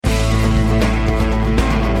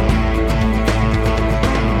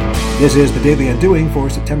This is the Daily Undoing for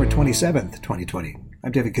September 27th, 2020.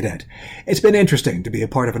 I'm David Cadet. It's been interesting to be a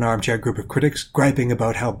part of an armchair group of critics griping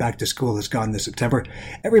about how back to school has gone this September.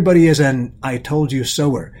 Everybody is an I told you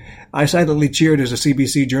soer. I silently cheered as a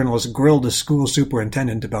CBC journalist grilled a school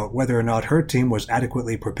superintendent about whether or not her team was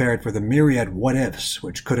adequately prepared for the myriad what-ifs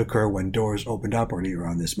which could occur when doors opened up earlier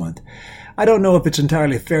on this month. I don't know if it's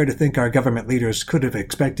entirely fair to think our government leaders could have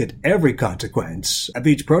expected every consequence of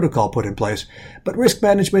each protocol put in place, but risk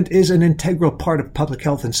management is an integral part of public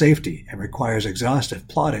health and safety and requires exhaustive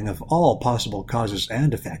plotting of all possible causes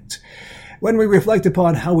and effects. When we reflect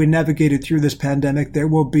upon how we navigated through this pandemic, there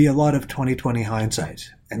will be a lot of 2020 hindsight.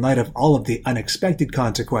 In light of all of the unexpected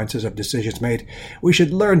consequences of decisions made, we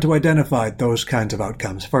should learn to identify those kinds of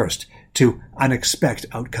outcomes first, to unexpect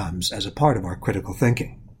outcomes as a part of our critical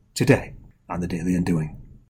thinking. Today, on the Daily Undoing.